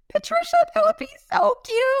 Patricia, that would be so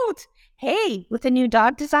cute. Hey, with a new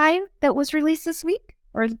dog design that was released this week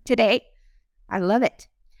or today. I love it.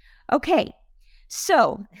 Okay,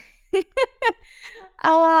 so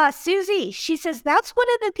Susie, she says, that's one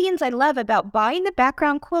of the things I love about buying the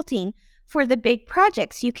background quilting for the big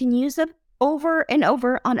projects. You can use them over and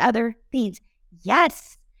over on other themes.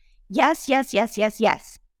 Yes, yes, yes, yes, yes,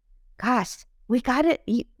 yes. Gosh, we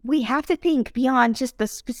have to think beyond just the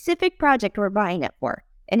specific project we're buying it for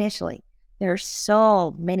initially. There are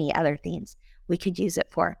so many other themes we could use it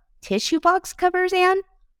for. Tissue box covers, Anne?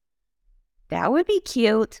 That would be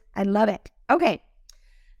cute. I love it. Okay,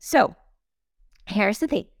 so here's the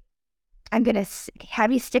thing. I'm going to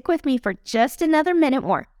have you stick with me for just another minute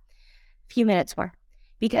more, a few minutes more,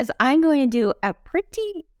 because I'm going to do a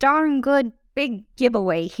pretty darn good big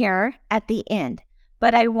giveaway here at the end.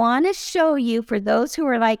 But I want to show you, for those who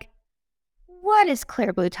are like, what is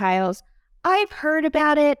clear blue tiles? I've heard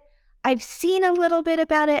about it. I've seen a little bit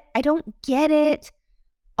about it. I don't get it.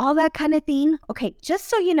 All that kind of thing. Okay, just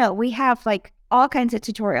so you know, we have like all kinds of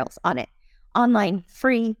tutorials on it. online,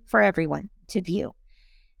 free for everyone to view.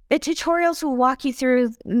 The tutorials will walk you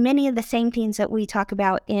through many of the same things that we talk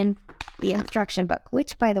about in the instruction book,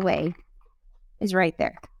 which, by the way, is right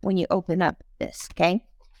there when you open up this, okay?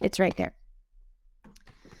 It's right there.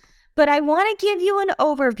 But I want to give you an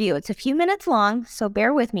overview. It's a few minutes long, so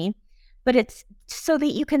bear with me. But it's so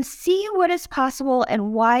that you can see what is possible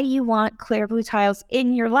and why you want clear blue tiles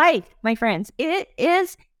in your life, my friends. It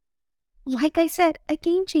is, like I said, a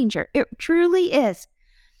game changer. It truly is.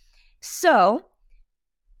 So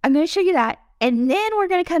I'm going to show you that. And then we're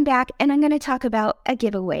going to come back and I'm going to talk about a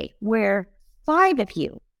giveaway where five of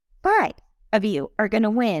you are going to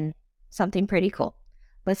win something pretty cool.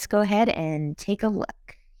 Let's go ahead and take a look.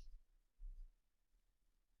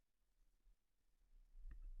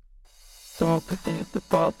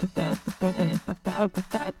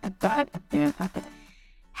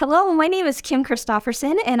 Hello, my name is Kim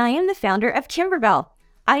Christofferson, and I am the founder of Kimberbell.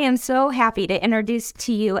 I am so happy to introduce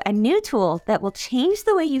to you a new tool that will change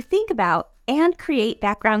the way you think about and create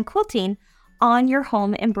background quilting on your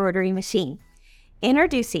home embroidery machine.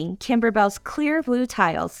 Introducing Kimberbell's Clear Blue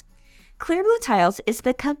Tiles. Clear Blue Tiles is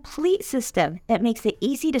the complete system that makes it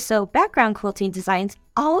easy to sew background quilting designs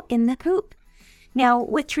all in the hoop. Now,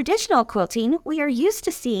 with traditional quilting, we are used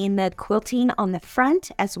to seeing the quilting on the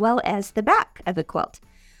front as well as the back of the quilt.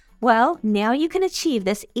 Well, now you can achieve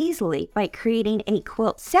this easily by creating a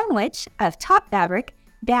quilt sandwich of top fabric,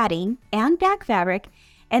 batting, and back fabric,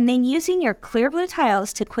 and then using your clear blue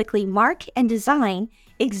tiles to quickly mark and design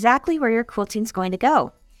exactly where your quilting is going to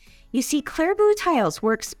go. You see, clear blue tiles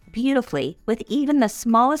works beautifully with even the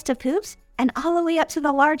smallest of hoops and all the way up to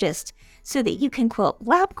the largest, so that you can quilt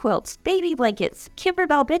lap quilts, baby blankets,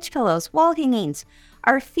 Kimberbell bitch pillows, wall hangings,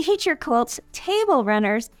 our feature quilts, table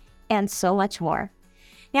runners, and so much more.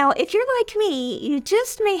 Now, if you're like me, you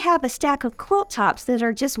just may have a stack of quilt tops that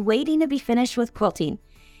are just waiting to be finished with quilting.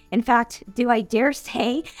 In fact, do I dare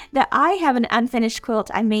say that I have an unfinished quilt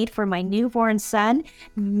I made for my newborn son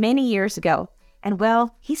many years ago. And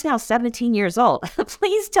well, he's now 17 years old.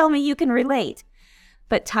 Please tell me you can relate.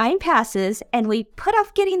 But time passes and we put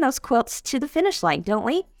off getting those quilts to the finish line, don't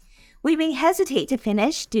we? We may hesitate to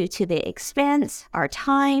finish due to the expense, our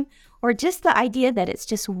time, or just the idea that it's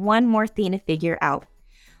just one more thing to figure out.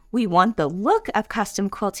 We want the look of custom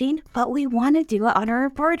quilting, but we want to do it on our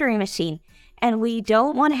embroidery machine. And we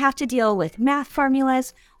don't want to have to deal with math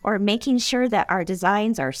formulas or making sure that our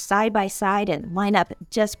designs are side by side and line up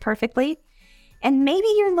just perfectly. And maybe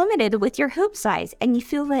you're limited with your hoop size and you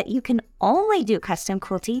feel that you can only do custom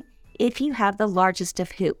quilting if you have the largest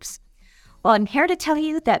of hoops. Well, I'm here to tell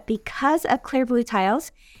you that because of Clear Blue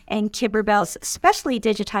Tiles and Kimberbell's specially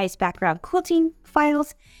digitized background quilting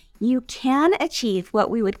files, you can achieve what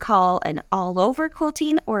we would call an all-over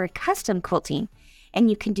quilting or a custom quilting. And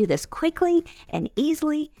you can do this quickly and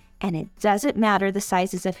easily, and it doesn't matter the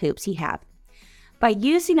sizes of hoops you have. By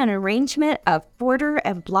using an arrangement of border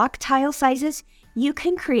and block tile sizes, you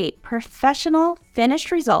can create professional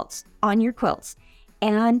finished results on your quilts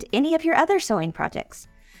and any of your other sewing projects.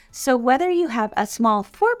 So whether you have a small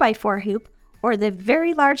 4x4 hoop or the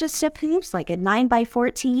very largest of hoops like a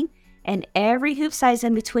 9x14 and every hoop size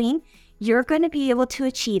in between, you're going to be able to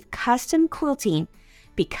achieve custom quilting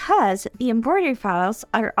because the embroidery files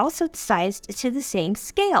are also sized to the same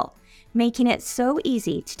scale, making it so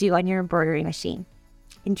easy to do on your embroidery machine.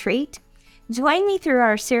 Intrigued? Join me through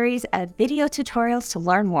our series of video tutorials to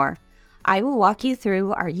learn more. I will walk you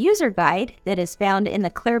through our user guide that is found in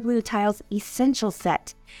the Clear Blue Tiles Essential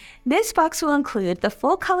Set. This box will include the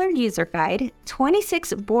full color user guide,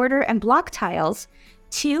 26 border and block tiles,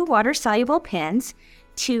 2 water-soluble pens,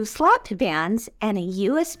 2 slot bands, and a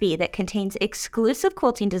USB that contains exclusive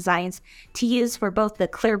quilting designs to use for both the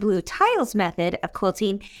Clear Blue Tiles method of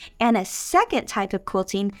quilting and a second type of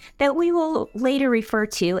quilting that we will later refer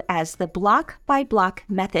to as the block by block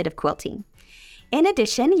method of quilting. In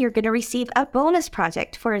addition, you're going to receive a bonus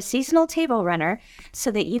project for a seasonal table runner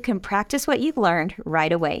so that you can practice what you've learned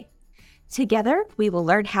right away. Together, we will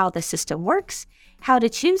learn how the system works, how to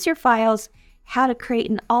choose your files, how to create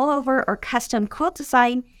an all-over or custom quilt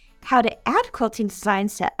design, how to add quilting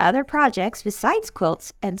designs to other projects besides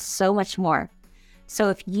quilts, and so much more. So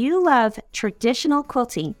if you love traditional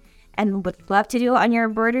quilting and would love to do it on your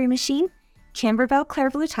embroidery machine, Kimberbell Clear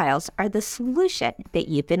Blue Tiles are the solution that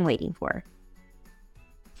you've been waiting for.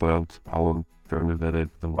 Well, I'll turn that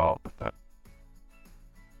into the wall with that.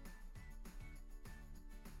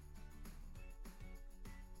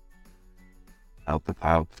 Out.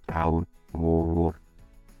 All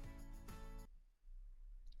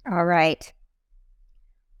right.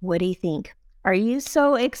 What do you think? Are you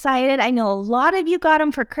so excited? I know a lot of you got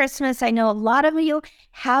them for Christmas. I know a lot of you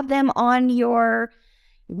have them on your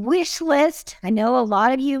wish list. I know a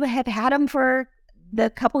lot of you have had them for the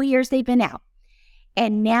couple years they've been out.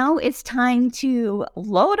 And now it's time to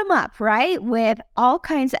load them up, right? With all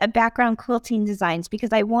kinds of background quilting designs,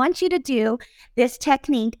 because I want you to do this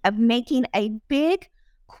technique of making a big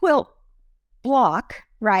quilt block,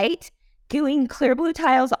 right? Doing clear blue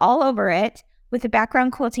tiles all over it with the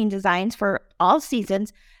background quilting designs for all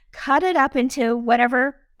seasons. Cut it up into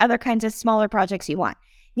whatever other kinds of smaller projects you want.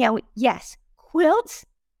 Now, yes, quilts,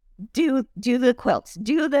 do the quilts,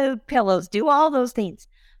 do the pillows, do all those things.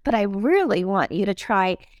 But I really want you to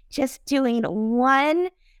try just doing one,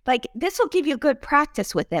 like this will give you good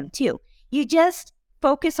practice with them too. You just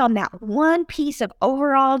focus on that one piece of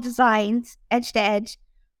overall designs, edge to edge,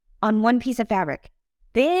 on one piece of fabric.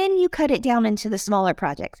 Then you cut it down into the smaller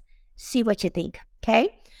projects. See what you think, okay?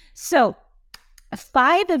 So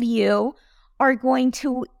 5 of you are going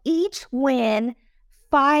to each win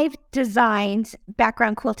 5 designs,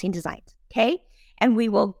 background quilting designs, okay? And we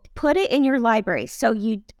will put it in your library. So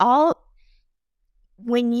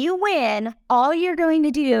when you win, all you're going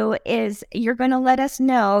to do is you're going to let us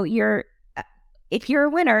know if you're a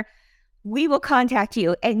winner, we will contact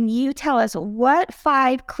you and you tell us what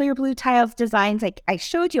 5 clear blue tiles designs. Like I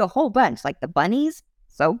showed you a whole bunch, like the bunnies,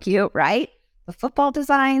 so cute, right? The football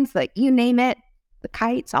designs, like you name it, the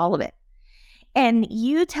kites, all of it. And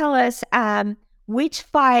you tell us which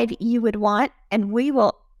 5 you would want, and we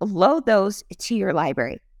will load those to your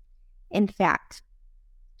library. In fact,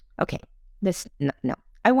 okay, no,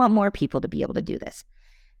 I want more people to be able to do this.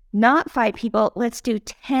 Not 5 people, let's do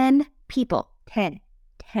 10 people. 10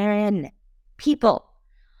 people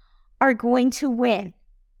are going to win.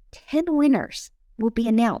 10 winners will be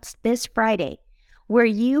announced this Friday, where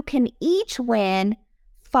you can each win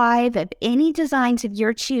 5 of any designs of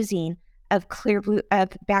your choosing of clear blue of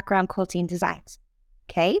background quilting designs.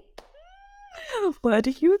 Okay? What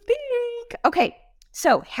do you think? Okay,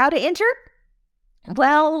 so how to enter?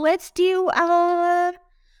 Well, let's do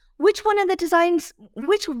which one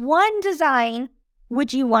design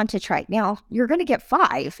would you want to try? Now, you're going to get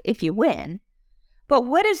 5 if you win. But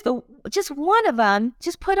what is just one of them,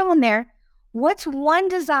 just put on there, what's one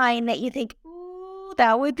design that you think, ooh,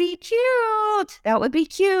 that would be cute. That would be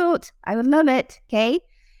cute. I would love it. Okay.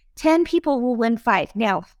 10 people will win 5.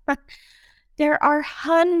 Now, there are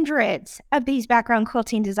hundreds of these background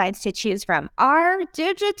quilting designs to choose from. Our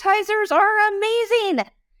digitizers are amazing.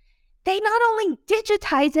 They not only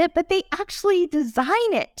digitize it, but they actually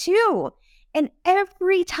design it too. And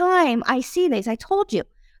every time I see these, I told you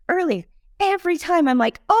earlier, every time I'm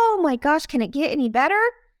like, oh my gosh, can it get any better?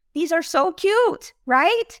 These are so cute,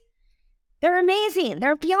 right? They're amazing.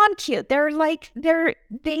 They're beyond cute.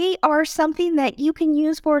 They are something that you can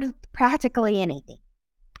use for practically anything,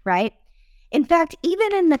 right? In fact,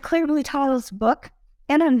 even in the Clear Blue Tiles book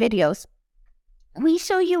and on videos, we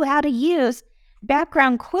show you how to use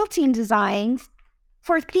background quilting designs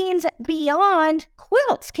for things beyond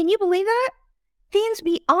quilts. Can you believe that? Things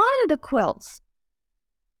beyond the quilts.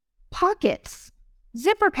 Pockets,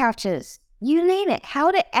 zipper pouches, you name it.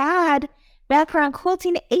 How to add background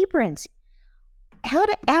quilting to aprons. How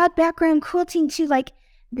to add background quilting to like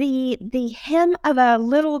the hem of a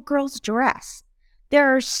little girl's dress.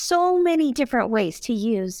 There are so many different ways to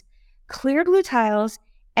use clear blue tiles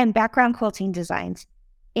and background quilting designs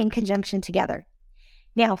in conjunction together.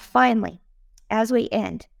 Now, finally, as we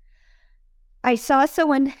end, I saw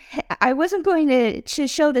someone, I wasn't going to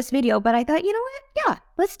show this video, but I thought, you know what? Yeah,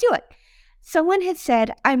 let's do it. Someone had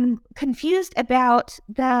said, I'm confused about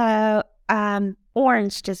the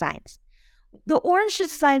orange designs. The orange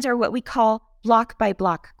designs are what we call block by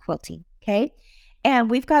block quilting, okay? And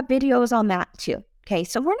we've got videos on that too, okay?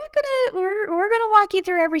 So we're gonna walk you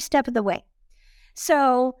through every step of the way.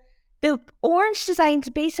 So the orange designs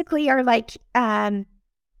basically are like,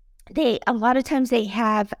 a lot of times they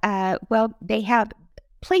have, they have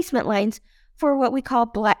placement lines for what we call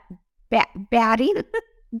batting,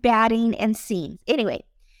 batting and seams. Anyway,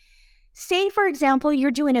 say for example,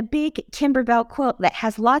 you're doing a big Kimberbell quilt that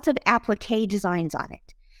has lots of applique designs on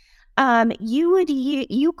it.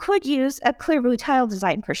 You could use a clear blue tile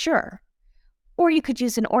design for sure, or you could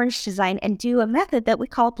use an orange design and do a method that we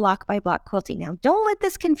call block by block quilting. Now, don't let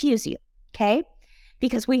this confuse you, okay?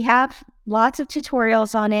 Because we have lots of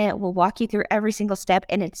tutorials on it. We'll walk you through every single step,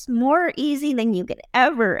 and it's more easy than you could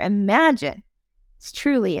ever imagine. It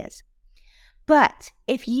truly is. But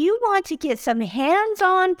if you want to get some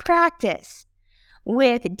hands-on practice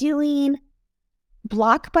with doing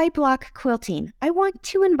block by block quilting, I want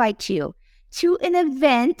to invite you to an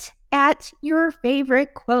event at your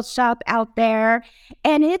favorite quilt shop out there.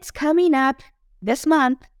 And it's coming up this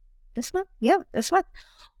month. This month? Yeah, this month.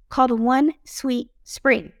 Called One Sweet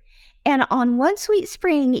Spring. And on One Sweet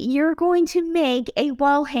Spring, you're going to make a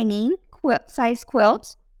wall-hanging size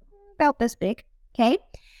quilt, about this big, okay,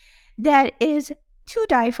 that is to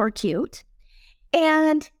die for cute.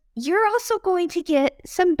 And you're also going to get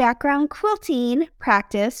some background quilting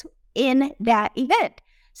practice in that event.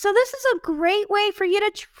 So this is a great way for you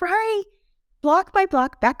to try block by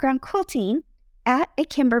block background quilting at a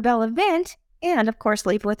Kimberbell event and, of course,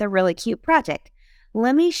 leave with a really cute project.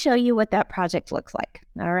 Let me show you what that project looks like.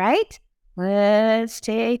 All right, let's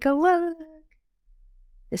take a look.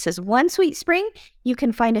 This is One Sweet Spring. You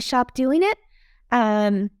can find a shop doing it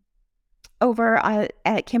over at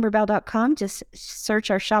kimberbell.com. Just search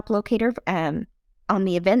our shop locator on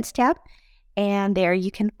the events tab, and there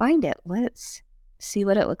you can find it. Let's see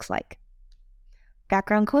what it looks like.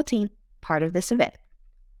 Background quilting, part of this event.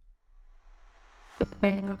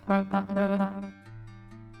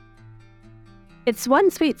 It's One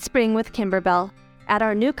Sweet Spring with Kimberbell. At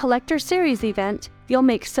our new Collector Series event, you'll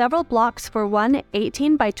make several blocks for one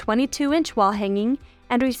 18 by 22 inch wall hanging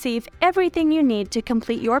and receive everything you need to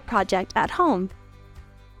complete your project at home.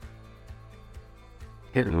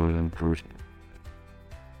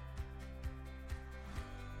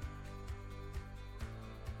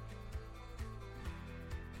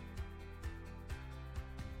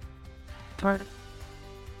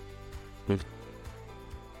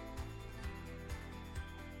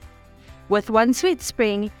 With One Sweet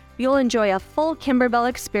Spring, you'll enjoy a full Kimberbell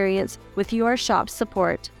experience with your shop's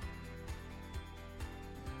support.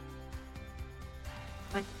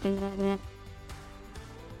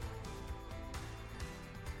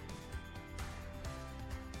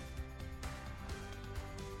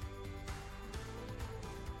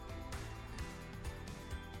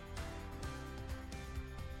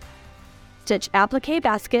 Stitch applique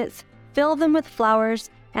baskets, fill them with flowers,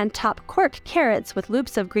 and top cork carrots with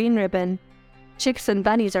loops of green ribbon. Chicks and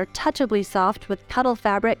bunnies are touchably soft with cuddle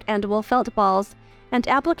fabric and wool felt balls, and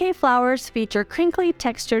applique flowers feature crinkly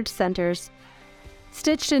textured centers.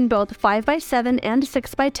 Stitched in both 5x7 and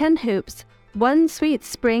 6x10 hoops, One Sweet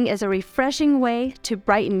Spring is a refreshing way to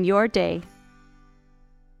brighten your day.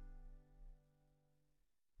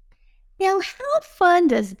 Now, how fun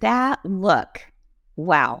does that look?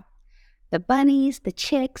 Wow. The bunnies, the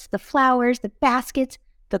chicks, the flowers, the baskets,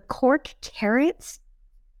 the cork carrots.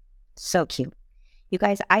 So cute. You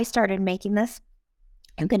guys, I started making this.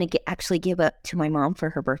 I'm going to actually give it to my mom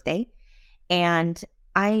for her birthday. And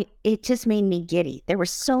it just made me giddy. There were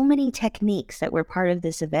so many techniques that were part of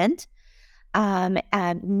this event.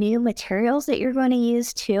 New materials that you're going to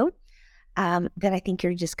use too, that I think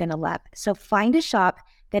you're just going to love. So find a shop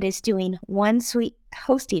that is hosting One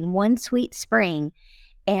Sweet Spring.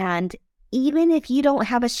 And even if you don't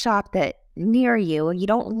have a shop that near you, or you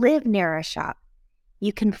don't live near a shop,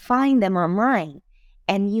 you can find them online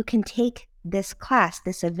and you can take this class,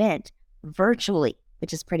 this event virtually,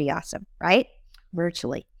 which is pretty awesome, right?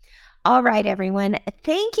 Virtually. All right, everyone.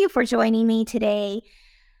 Thank you for joining me today.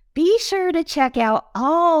 Be sure to check out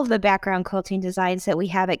all the background quilting designs that we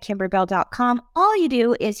have at kimberbell.com. All you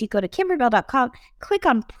do is you go to kimberbell.com, click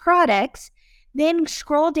on products, then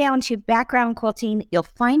scroll down to background quilting. You'll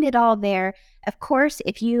find it all there. Of course,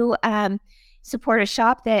 if you support a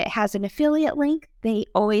shop that has an affiliate link, they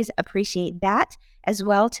always appreciate that as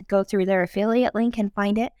well, to go through their affiliate link and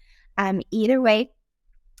find it. Either way,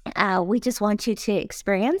 we just want you to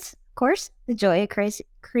experience, of course, the joy of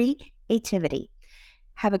creativity.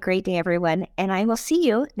 Have a great day, everyone, and I will see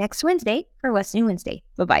you next Wednesday for What's New Wednesday.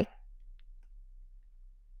 Bye-bye.